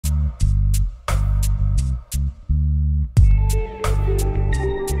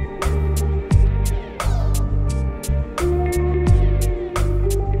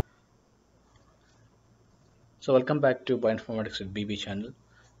So welcome back to Bioinformatics with BB channel.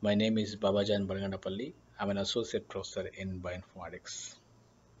 My name is Babajan Barangandapalli. I'm an associate professor in Bioinformatics.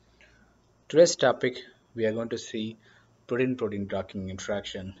 Today's topic, we are going to see protein-protein docking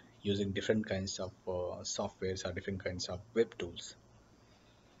interaction using different kinds of softwares or different kinds of web tools.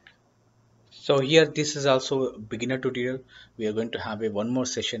 So here, this is also a beginner tutorial. We are going to have one more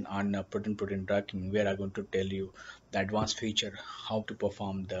session on protein-protein docking where I'm going to tell you the advanced feature, how to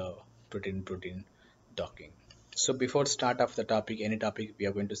perform the protein-protein docking. So before start of the topic, any topic, we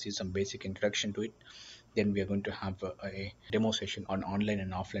are going to see some basic introduction to it. Then we are going to have a demo session on online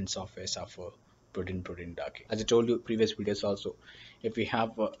and offline softwares of protein docking. As I told you previous videos also, if we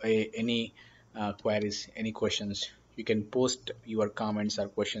have any queries, any questions, you can post your comments or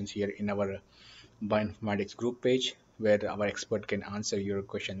questions here in our Bioinformatics group page where our expert can answer your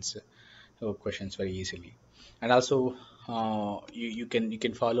questions very easily. And also you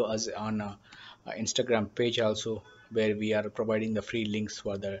can follow us on Instagram page also, where we are providing the free links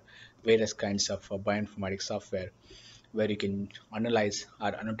for the various kinds of bioinformatics software where you can analyze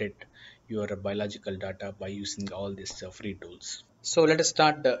or annotate your biological data by using all these free tools. So let us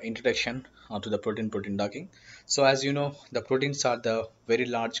start the introduction to the protein docking. So as you know, the proteins are the very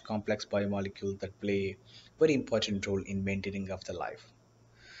large complex biomolecule that play a very important role in maintaining of the life.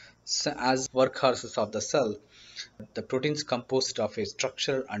 So as workhorses of the cell, the proteins composed of a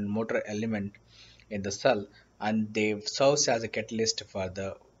structural and motor element in the cell, and they serves as a catalyst for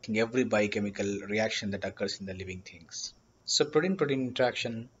the every biochemical reaction that occurs in the living things. So protein-protein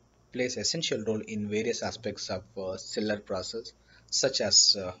interaction plays essential role in various aspects of cellular process, such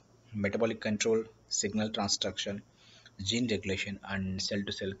as metabolic control, signal transduction, gene regulation, and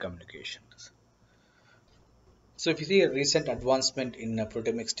cell-to-cell communications. So if you see a recent advancement in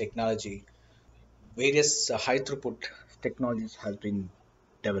proteomics technology, various high throughput technologies have been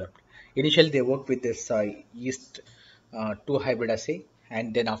developed. Initially, they worked with this yeast 2 hybrid assay,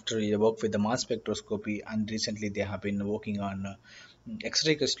 and then after they worked with the mass spectroscopy, and recently they have been working on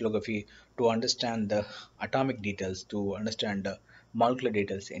X-ray crystallography to understand the atomic details, to understand the molecular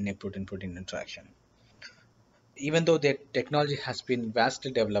details in a protein-protein interaction. Even though the technology has been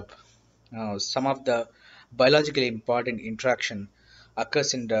vastly developed, some of the biologically important interaction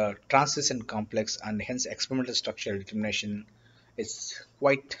occurs in the transition complex, and hence experimental structure determination is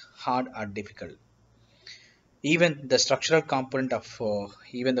quite hard or difficult. Even the structural component of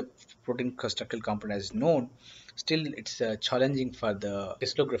even the protein structural component is known, still it's challenging for the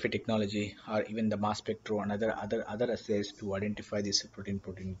crystallography technology or even the mass spectro and other assays to identify this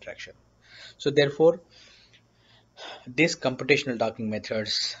protein-protein interaction. So therefore, these computational docking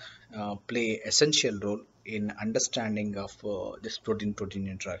methods play essential role in understanding of this protein-protein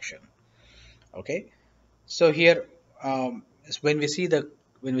interaction. Okay, so here when we see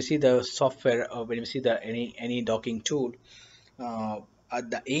the software, when we see the any docking tool,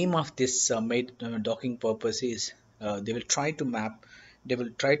 the aim of this made docking purpose is they will try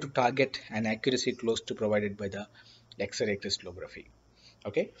to target an accuracy close to provided by the X-ray crystallography.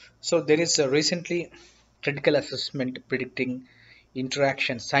 Okay, so there is a recently critical assessment predicting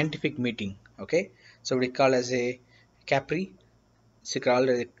interaction scientific meeting. Okay, so we call as a CAPRI. It's called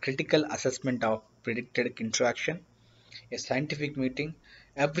a critical assessment of predicted interaction, a scientific meeting.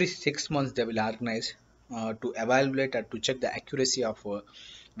 Every 6 months they will organize to evaluate or to check the accuracy of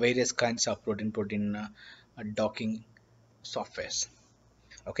various kinds of protein docking softwares.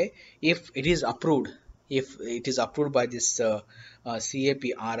 Okay, if it is approved by this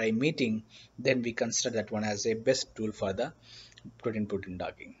CAPRI meeting, then we consider that one as a best tool for the protein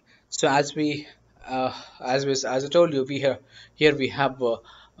docking. So as I told you, we have here we have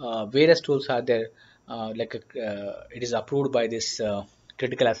various tools are there, it is approved by this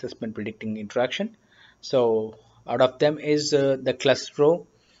critical assessment predicting interaction. So out of them is the ClusPro,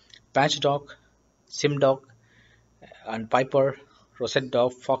 PatchDock, SimDoc, and Piper,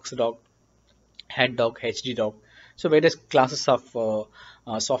 RosetteDoc, FoxDoc, HeadDoc, HDDoc. So various classes of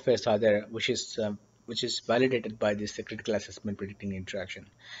softwares are there, which is validated by this critical assessment predicting interaction,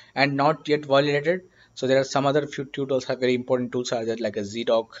 and not yet validated. So there are some other few tools are very important tools are there, like a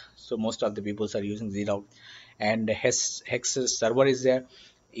ZDoc. So most of the people are using ZDoc, and Hex server is there.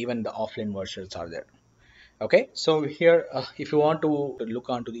 Even the offline versions are there. Okay, so here if you want to look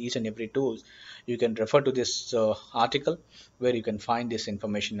onto each and every tools, you can refer to this article where you can find this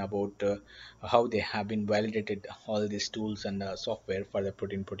information about how they have been validated all these tools and software for the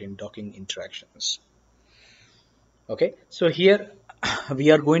protein docking interactions. Okay, so here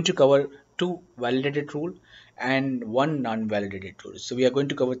we are going to cover two validated tool and one non-validated tool. So we are going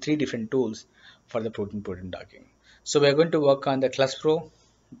to cover three different tools for the protein docking. So we are going to work on the ClusPro,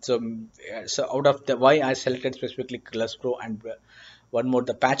 So out of the why I selected specifically ClusPro and one more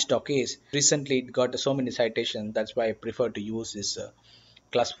the PatchDock is recently it got so many citations. That's why I prefer to use this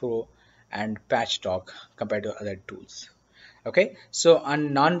ClusPro and PatchDock compared to other tools. Okay, so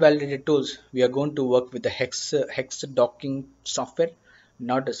on non-validated tools, we are going to work with the Hex docking software,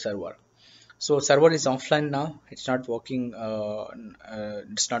 not a server. So server is offline now. It's not working.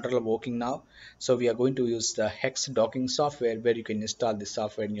 It's not all working now. So we are going to use the Hex docking software where you can install this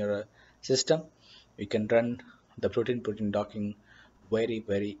software in your system. You can run the protein docking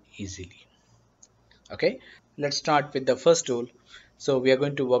very easily. Okay, let's start with the first tool. So we are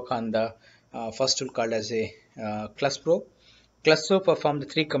going to work on the first tool called as a ClusPro. ClusPro perform the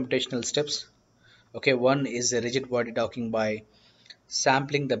three computational steps. Okay, one is a rigid body docking by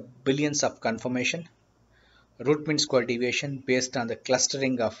sampling the billions of conformation root mean square deviation based on the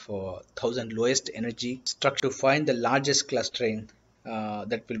clustering of 1000 lowest energy structure to find the largest clustering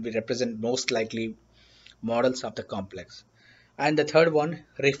that will be represent most likely models of the complex. And the third one,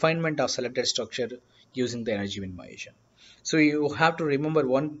 refinement of selected structure using the energy minimization. So you have to remember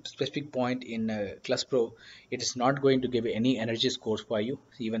one specific point in ClusPro. It is not going to give any energy scores for you,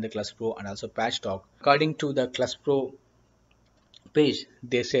 even the ClusPro and also PatchDock. According to the ClusPro page,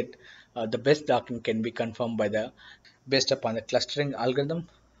 they said the best docking can be confirmed by the based upon the clustering algorithm.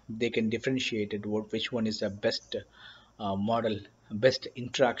 They can differentiate it which one is the best model, best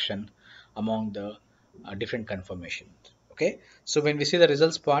interaction among the different conformations. Okay, so when we see the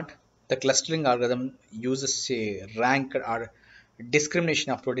results part, the clustering algorithm uses a rank or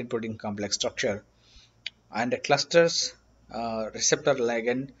discrimination of protein-protein complex structure, and the clusters receptor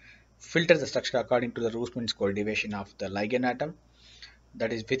ligand filter the structure according to the Root-Mean square deviation of the ligand atom,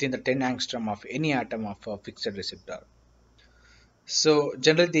 that is within the 10 angstrom of any atom of a fixed receptor. So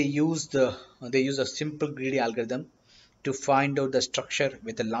generally they use a simple greedy algorithm to find out the structure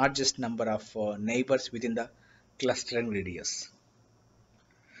with the largest number of neighbors within the clustering radius.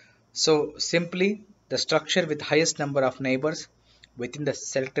 So simply the structure with highest number of neighbors within the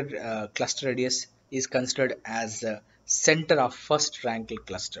selected cluster radius is considered as the center of first rank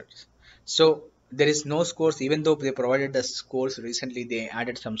clusters. So there is no scores, even though they provided the scores recently, they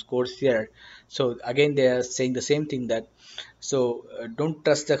added some scores here. So again they are saying the same thing, that so don't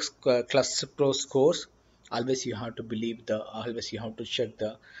trust the ClusPro scores. Always you have to believe the always you have to check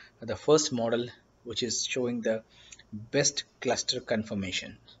the first model which is showing the best cluster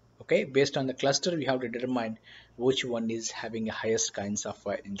confirmation. Okay, based on the cluster we have to determine which one is having the highest kinds of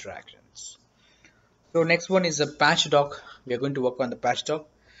interactions. So next one is a PatchDock. We are going to work on the PatchDock.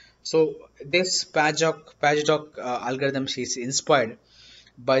 So this PatchDock algorithms is inspired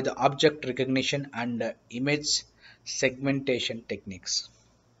by the object recognition and image segmentation techniques.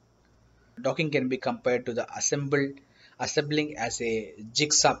 Docking can be compared to the assembling as a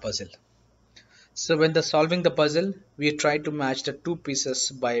jigsaw puzzle. So when the solving the puzzle, we try to match the two pieces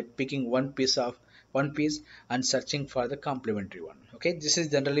by picking one piece and searching for the complementary one. Okay, this is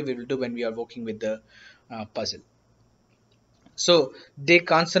generally we will do when we are working with the puzzle. So they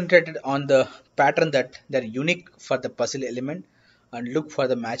concentrated on the pattern that they're unique for the puzzle element and look for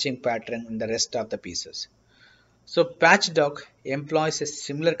the matching pattern in the rest of the pieces. So PatchDock employs a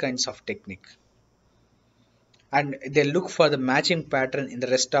similar kinds of technique and they look for the matching pattern in the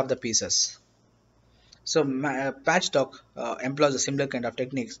rest of the pieces. So PatchDock employs a similar kind of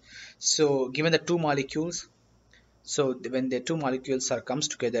techniques. So given the two molecules, so when the two molecules are comes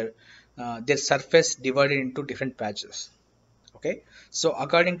together, their surface divided into different patches. Okay, so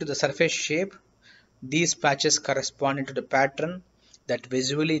according to the surface shape, these patches correspond to the pattern that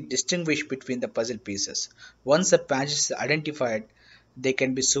visually distinguish between the puzzle pieces. Once the patch is identified, they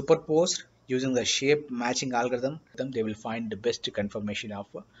can be superposed using the shape matching algorithm. They will find the best conformation of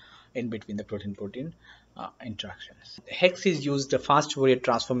in between the protein-protein interactions. Hex is used the fast Fourier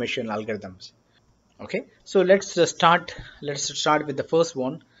transformation algorithms. Okay, so start. Let's start with the first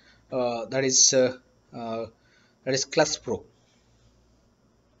one. That is uh, ClusPro.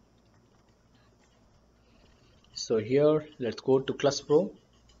 So here, let's go to ClusPro.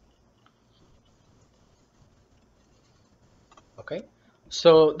 Okay,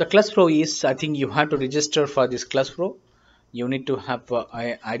 so the ClusPro is, I think you have to register for this ClusPro. You need to have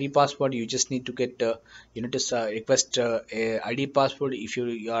a ID password. You just need to get you need to request a ID password. If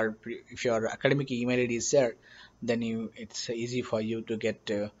your academic email ID is there, then it's easy for you to get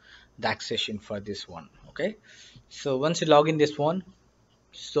the accession for this one. Okay, so once you log in this one,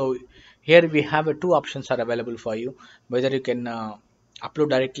 so here we have two options are available for you, whether you can upload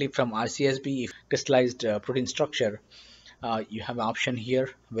directly from RCSB if crystallized protein structure. You have an option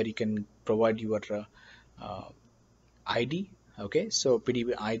here where you can provide your ID Okay, so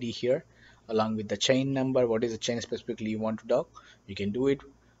PDB ID here along with the chain number, what is the chain specifically you want to dock, you can do it.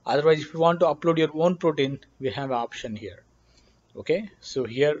 Otherwise, if you want to upload your own protein, we have an option here. Okay, so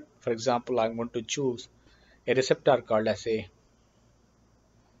here for example I'm going to choose a receptor called as a,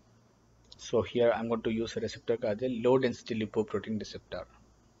 so here I'm going to use a receptor called a low density lipoprotein receptor.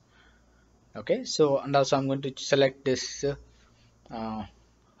 Okay, so and also I'm going to select this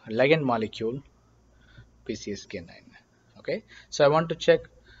ligand molecule PCSK9. Okay, so I want to check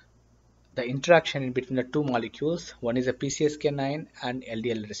the interaction in between the two molecules. One is a PCSK9 and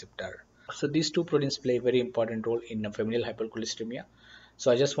LDL receptor. So these two proteins play a very important role in familial hypercholesterolemia. So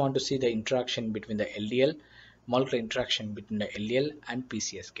I just want to see the interaction between the LDL, molecular interaction between the LDL and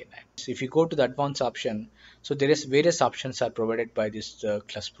PCSK9. So if you go to the advanced option, so there is various options are provided by this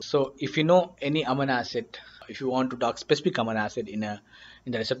ClusPro. So if you know any amino acid, if you want to dock specific amino acid in the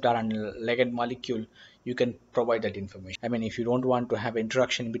receptor and ligand molecule, you can provide that information. I mean, if you don't want to have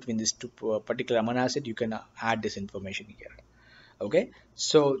interaction between these two particular amino acid, you can add this information here. Okay,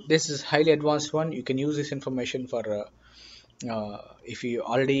 so this is highly advanced one. You can use this information for if you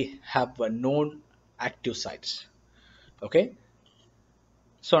already have known active sites. Okay,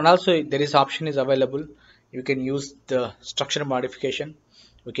 so and also there is option is available. You can use the structure modification.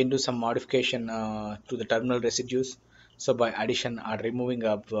 We can do some modification to the terminal residues. So by addition or removing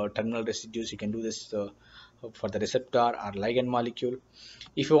of terminal residues, you can do this for the receptor or ligand molecule.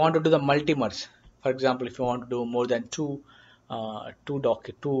 If you want to do the multimers, for example, if you want to do more than two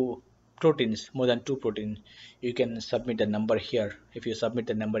proteins, more than two proteins, you can submit the number here. If you submit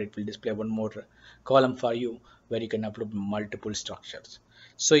the number, it will display one more column for you where you can upload multiple structures.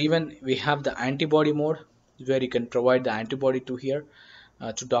 So even we have the antibody mode where you can provide the antibody to here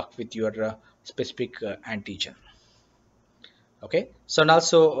to dock with your specific antigen. Okay, so and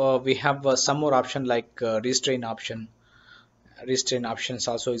also we have some more option like restrain option. Restrain options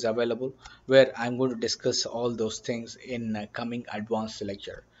also is available, where I'm going to discuss all those things in coming advanced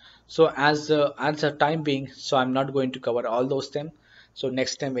lecture. So as a time being, so I'm not going to cover all those things. So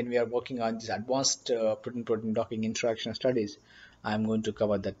next time when we are working on this advanced protein docking interaction studies, I'm going to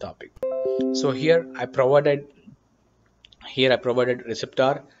cover that topic. So here I provided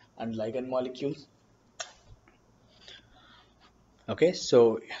receptor and ligand molecules. Okay,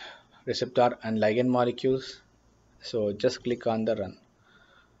 so receptor and ligand molecules. So just click on the run.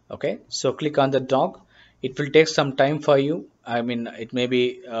 Okay, so click on the dock. It will take some time for you. I mean, it may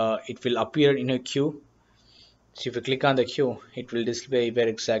be it will appear in a queue. So if you click on the queue, it will display where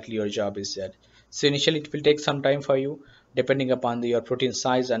exactly your job is at. So initially it will take some time for you depending upon your protein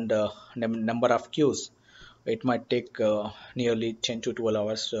size and number of queues. It might take nearly 10 to 12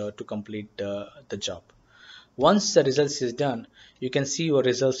 hours to complete the job. Once the results is done, you can see your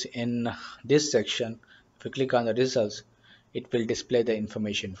results in this section. If you click on the results, it will display the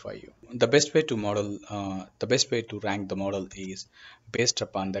information for you. The best way to rank the model is based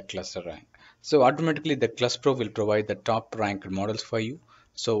upon the cluster rank. So automatically the ClusPro will provide the top ranked models for you.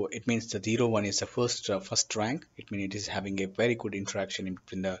 So it means the 0 1 is the first rank. It means it is having a very good interaction in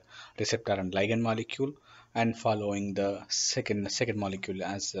between the receptor and ligand molecule, and following the second molecule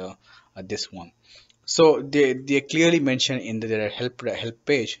as this one. So they clearly mention in their help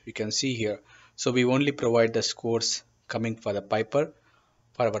page, you can see here. So we only provide the scores coming for the Piper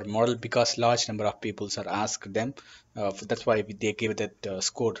for our model because large number of people are asked them. That's why they give that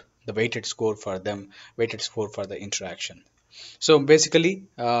score, the weighted score for them, weighted score for the interaction. So basically,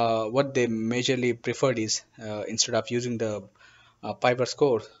 what they majorly preferred is instead of using the Piper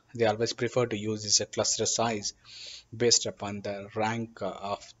score, they always prefer to use this cluster size based upon the rank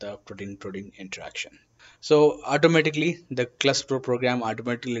of the protein-protein interaction. So automatically the ClusPro program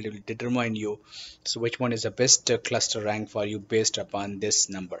automatically will determine you so which one is the best cluster rank for you based upon this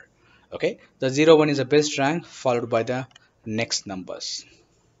number. Okay, the 0 1 is the best rank followed by the next numbers.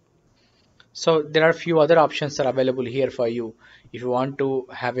 So there are few other options that are available here for you. If you want to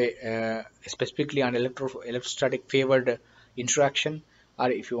have a specifically an electrostatic favored interaction,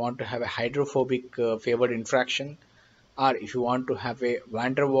 or if you want to have a hydrophobic favored interaction, or if you want to have a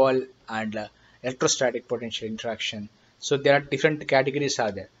van der Waal and electrostatic potential interaction. So there are different categories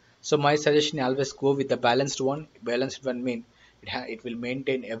are there. So my suggestion always go with the balanced one. Balanced one mean it will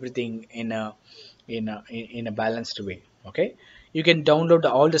maintain everything in a balanced way. Okay, you can download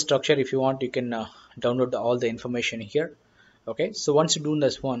all the structure if you want. You can download all the information here. Okay, so once you do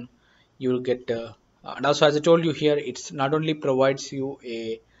this one, you will get and also as I told you here, it's not only provides you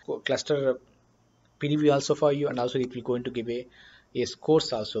a cluster PDB also for you, and also it will going to give a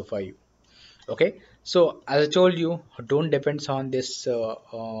scores also for you. Okay, so as I told you, don't depends on this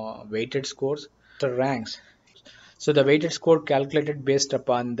weighted scores the ranks. So the weighted score calculated based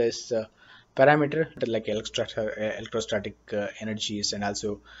upon this parameter like electrostatic energies and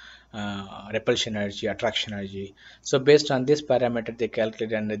also repulsion energy, attraction energy. So based on this parameter, they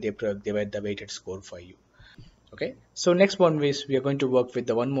calculate and they provide the weighted score for you. Okay. So next one is we are going to work with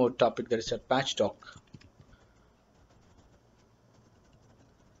the one more topic, that is a PatchDock.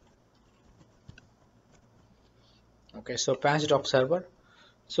 Okay. So PatchDock server.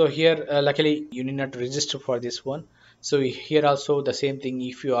 So here, luckily, you need not register for this one. So here also the same thing.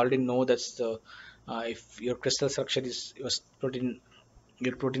 If you already know that's the if your crystal structure is your protein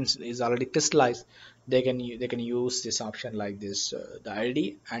is already crystallized, they can use this option like this, the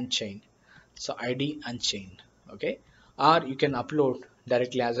ID and chain. So ID and chain, okay, or you can upload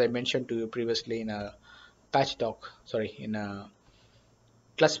directly as I mentioned to you previously in a PatchDock. Sorry, in a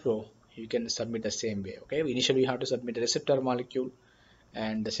ClusPro, you can submit the same way. Okay, initially you have to submit the receptor molecule,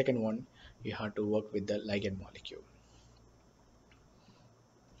 and the second one you have to work with the ligand molecule.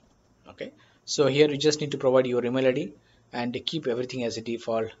 Okay, so here you just need to provide your email ID and keep everything as a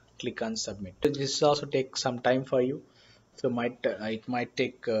default. Click on submit. This also takes some time for you, so it might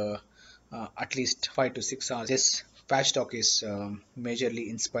take at least 5 to 6 hours. This PatchDock is majorly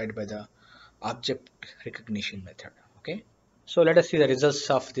inspired by the object recognition method. Okay, so let us see the results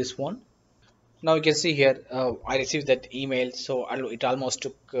of this one. Now you can see here, I received that email, so it almost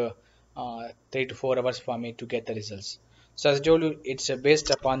took 3 to 4 hours for me to get the results. So as I told you, it's based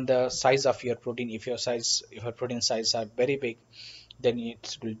upon the size of your protein. If your protein size are very big, then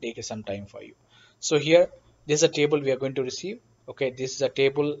it will take some time for you. So here, this is a table we are going to receive. Okay, this is a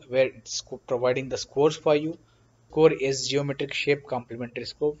table where it's providing the scores for you. Score is geometric shape complementary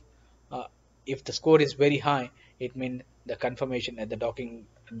score. Uh, if the score is very high, it means the conformation at the docking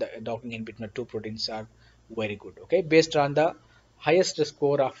in between the two proteins are very good. Okay, based on the highest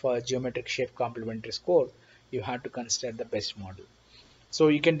score of geometric shape complementary score, you have to consider the best model. So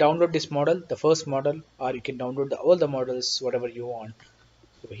you can download this model, the first model, or you can download all the models, whatever you want.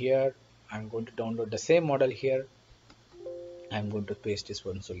 So here I'm going to download the same model here. I'm going to paste this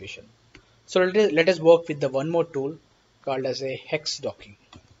one solution. So let us work with the one more tool called as a hex docking.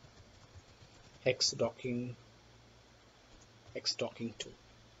 Hex docking, hex docking tool.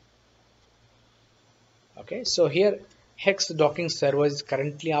 Okay, so here hex docking server is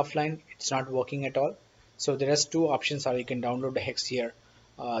currently offline. It's not working at all. So there is two options, or you can download the hex here,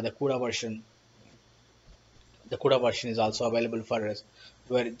 the CUDA version. The CUDA version is also available for us,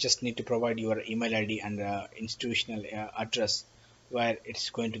 where you just need to provide your email ID and institutional address, where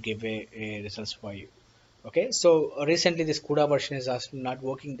it's going to give a results for you. Okay, so recently this CUDA version is also not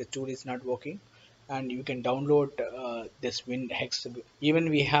working. The tool is not working, and you can download this WinHex.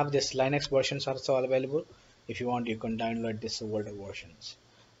 Even we have this Linux versions also available. If you want, you can download this older versions.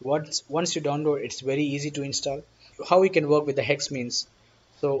 Once you download, it's very easy to install. How we can work with the hex means,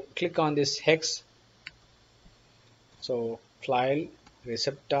 so click on this hex. So file,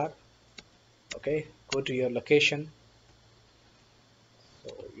 receptor. Okay, go to your location.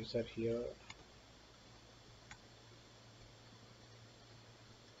 So user here,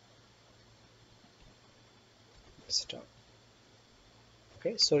 desktop.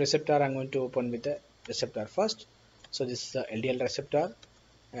 Okay, so receptor I'm going to open with the receptor first. So this is the LDL receptor,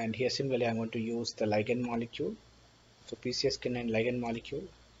 and here similarly I'm going to use the ligand molecule. So PCSK9 ligand molecule.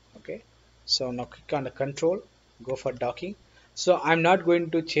 Okay, so now click on the control, go for docking. So I'm not going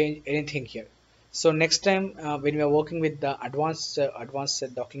to change anything here. So next time when we are working with the advanced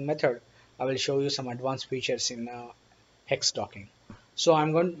docking method, I will show you some advanced features in hex docking. So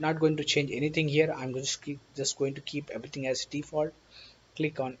not going to change anything here. I'm just going to keep everything as default.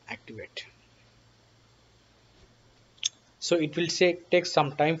 Click on activate. So it will take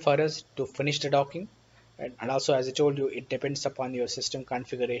some time for us to finish the docking, and also as I told you, it depends upon your system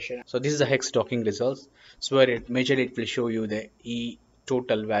configuration. So this is the hex docking results. So where it majorly it will show you the E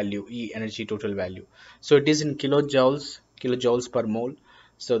total value, E energy total value. So it is in kilojoules per mole.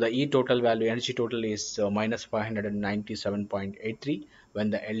 So the E total value, energy total is minus 597.83 when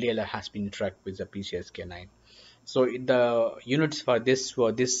the LDL has been interacted with the PCSK9. So the units for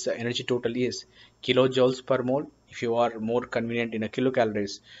this energy total is kilojoules per mole. If you are more convenient in a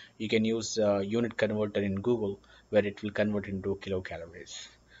kilocalories, you can use unit converter in Google, where it will convert into kilocalories.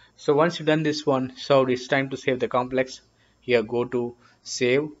 So once you've done this one, so it's time to save the complex. Here go to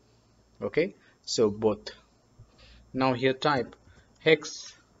save. Okay, so both. Now here type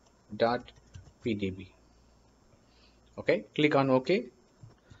hex dot pdb. Okay, click on OK.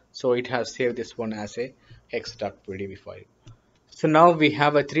 So it has saved this one as a hex.pdb file. So now we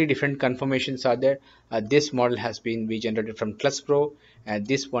have three different conformations are there. This model has been we generated from ClusPro, and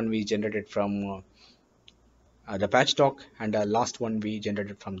this one we generated from the PatchDock, and the last one we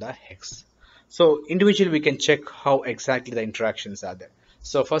generated from the Hex. So individually we can check how exactly the interactions are there.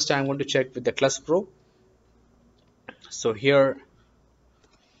 So first I'm going to check with the ClusPro. So here,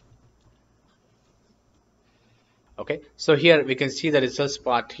 okay, so here we can see the results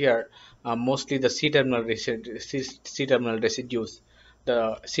part here. Mostly the C-terminal residues.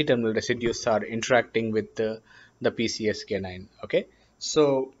 The C-terminal residues are interacting with the PCSK9. Okay,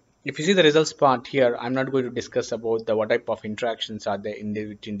 so if you see the results part here, I'm not going to discuss about the what type of interactions are there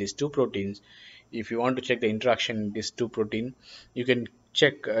between these two proteins. If you want to check the interaction in these two protein, you can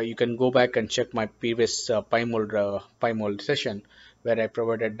check. You can go back and check my previous PyMold session where I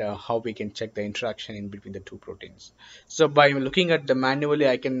provided how we can check the interaction in between the two proteins. So by looking at the manually,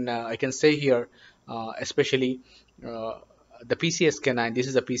 I can say here, especially uh, the PCSK9. This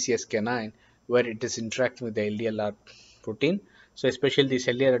is a PCSK9 where it is interacting with the LDLR protein. So especially this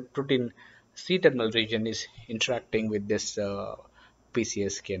LDLR protein C-terminal region is interacting with this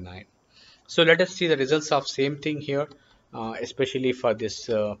PCSK9. So let us see the results of same thing here, especially for this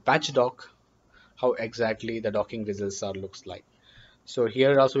PatchDock, how exactly the docking results are looks like. So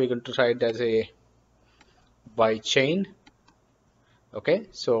here also we're going to try it as a by chain. Okay,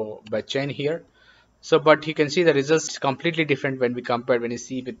 so by chain here. So but you can see the results completely different when we compare when you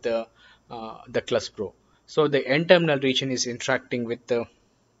see with the ClusPro. So the N-terminal region is interacting with the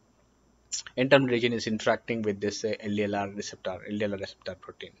N-terminal region is interacting with this LDLR receptor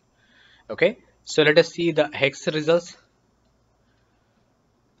protein. Okay, so let us see the hex results,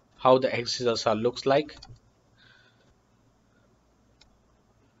 how the hex results are looks like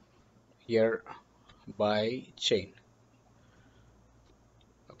here by chain.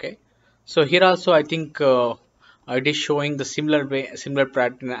 Okay, so here also I think it is showing the similar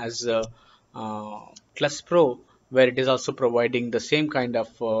pattern as ClusPro, where it is also providing the same kind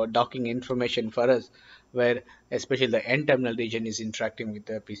of docking information for us, where especially the N-terminal region is interacting with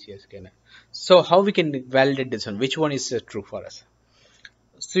the PCSK9. So how we can validate this one? Which one is true for us?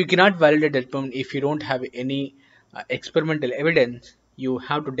 So you cannot validate that one if you don't have any experimental evidence. You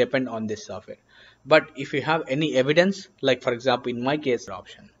have to depend on this software. But if you have any evidence, like for example in my case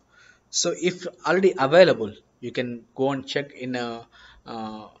option, so if already available, you can go and check in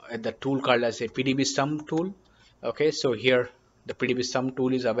at the tool called as a PDB sum tool. Okay, so here the PDB sum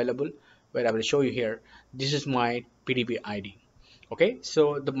tool is available, where I will show you here. This is my PDB ID. Okay,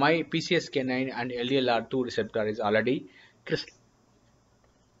 so the my PCSK9 and LDLR2 receptor is already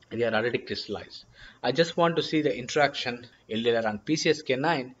they are already crystallized. I just want to see the interaction LDLR and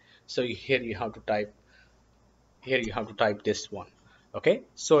PCSK9. So here you have to type this one. Okay,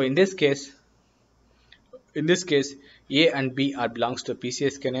 so in this case, A and B are belongs to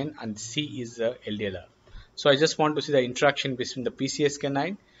PCSK9 and C is the LDLR. So I just want to see the interaction between the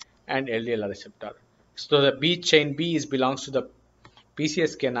PCSK9 and LDLR receptor. So the B chain B is belongs to the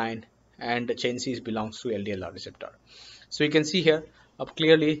PCSK9 and the chain C is belongs to LDLR receptor. So you can see here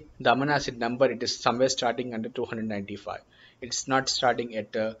clearly the amino acid number, it is somewhere starting under 295. It's not starting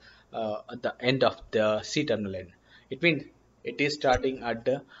at the end of the C terminal end. It means it is starting at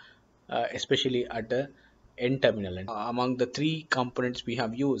the especially at the N terminal end. Among the three components we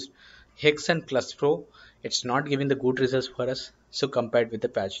have used, Hex and ClusPro, it's not giving the good results for us. So compared with the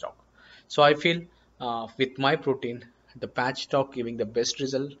PatchDock, so I feel with my protein, the PatchDock giving the best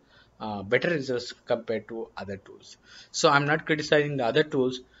result, better results compared to other tools. So I'm not criticizing the other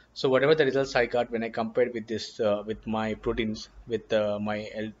tools. So whatever the results I got when I compared with this with my proteins with my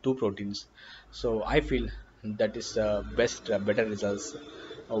L2 proteins, so I feel that is best better results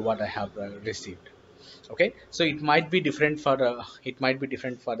what I have received. Okay, so it might be different for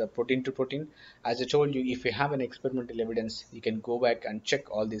the protein to protein. As I told you, if you have an experimental evidence, you can go back and check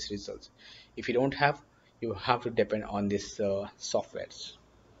all these results. If you don't have, you have to depend on these softwares.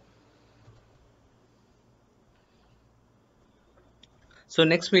 So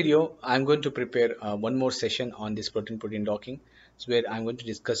next video, I'm going to prepare one more session on this protein-protein docking, so where I'm going to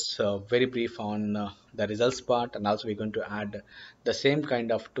discuss very brief on the results part, and also we're going to add the same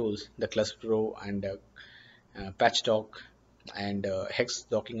kind of tools, the ClusPro and PatchDock and Hex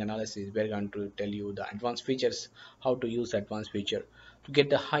docking analysis. We're going to tell you the advanced features, how to use advanced feature to get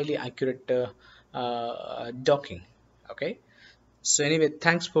the highly accurate docking. Okay. So anyway,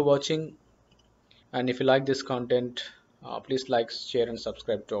 thanks for watching, and if you like this content, please like, share, and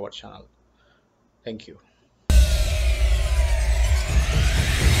subscribe to our channel. Thank you.